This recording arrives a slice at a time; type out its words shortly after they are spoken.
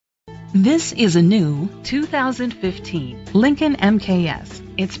This is a new 2015 Lincoln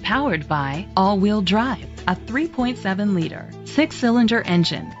MKS. It's powered by all-wheel drive, a 3.7-liter, 6-cylinder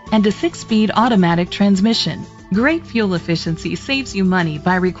engine, and a 6-speed automatic transmission. Great fuel efficiency saves you money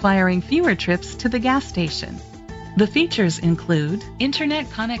by requiring fewer trips to the gas station. The features include internet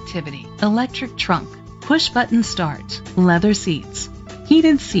connectivity, electric trunk, push-button start, leather seats,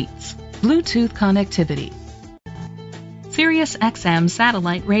 heated seats, Bluetooth connectivity, Sirius XM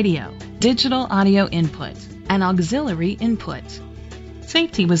satellite radio, digital audio input, and auxiliary input.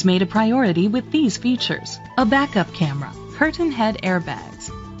 Safety was made a priority with these features: a backup camera, curtain head airbags,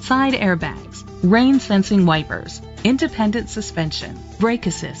 side airbags, rain sensing wipers, independent suspension, brake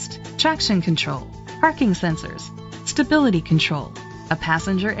assist, traction control, parking sensors, stability control, a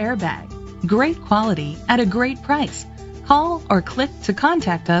passenger airbag. Great quality at a great price. Call or click to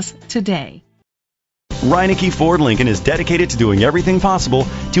contact us today. Reineke Ford Lincoln is dedicated to doing everything possible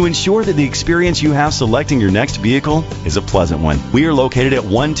to ensure that the experience you have selecting your next vehicle is a pleasant one. We are located at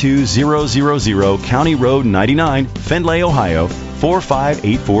 12000 County Road 99, Findlay, Ohio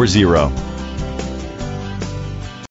 45840.